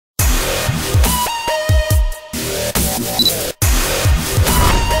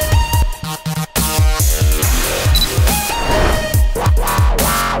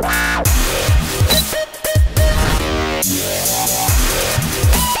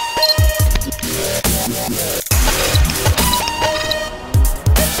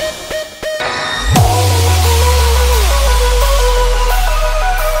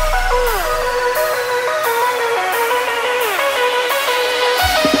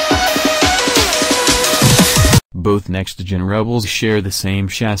Both next-gen Rebels share the same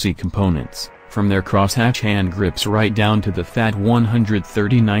chassis components, from their crosshatch hand grips right down to the fat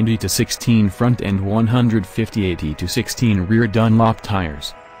 130/90/16 front and 150/80/16 rear Dunlop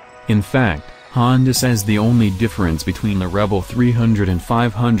tires. In fact, Honda says the only difference between the Rebel 300 and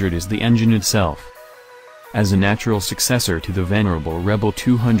 500 is the engine itself. As a natural successor to the venerable Rebel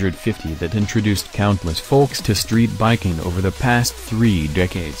 250 that introduced countless folks to street biking over the past 3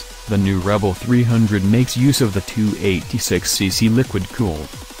 decades, the new Rebel 300 makes use of the 286cc liquid-cooled,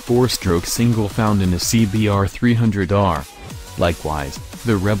 4-stroke single found in the CBR 300R. Likewise,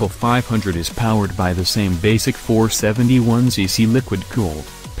 the Rebel 500 is powered by the same basic 471cc liquid-cooled,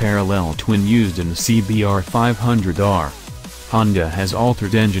 parallel twin used in the CBR 500R. Honda has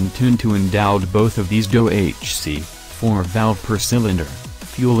altered engine tune to endowed both of these DOHC, 4-valve per cylinder,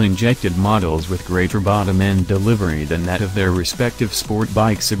 fuel-injected models with greater bottom-end delivery than that of their respective sport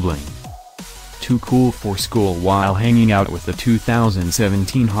bike sibling. Too cool for school while hanging out with the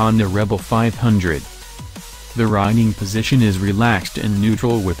 2017 Honda Rebel 500. The riding position is relaxed and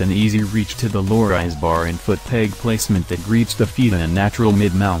neutral with an easy reach to the low-rise bar and foot peg placement that greets the feet in a natural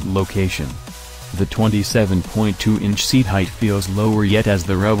mid-mount location. The 27.2-inch seat height feels lower yet as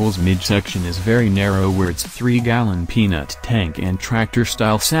the Rebel's midsection is very narrow where its 3-gallon peanut tank and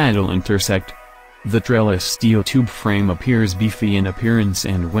tractor-style saddle intersect. The trellis steel tube frame appears beefy in appearance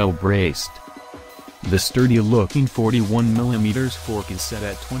and well-braced. The sturdy-looking 41mm fork is set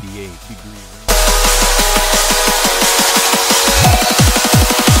at 28 degrees.